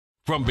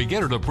From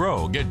beginner to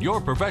pro, get your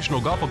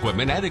professional golf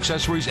equipment and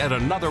accessories at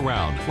Another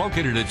Round,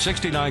 located at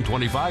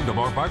 6925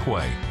 Navarre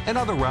Parkway.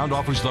 Another Round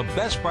offers the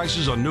best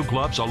prices on new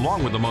clubs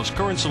along with the most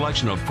current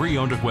selection of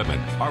pre-owned equipment.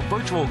 Our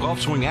virtual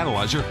golf swing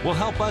analyzer will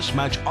help us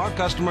match our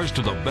customers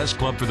to the best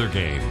club for their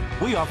game.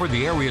 We offer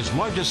the area's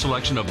largest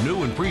selection of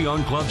new and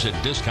pre-owned clubs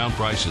at discount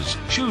prices,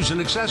 shoes and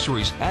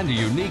accessories, and a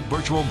unique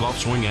virtual golf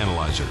swing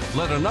analyzer.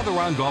 Let Another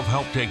Round Golf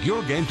help take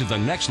your game to the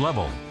next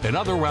level.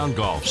 Another Round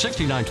Golf,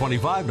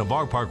 6925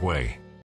 Navarre Parkway.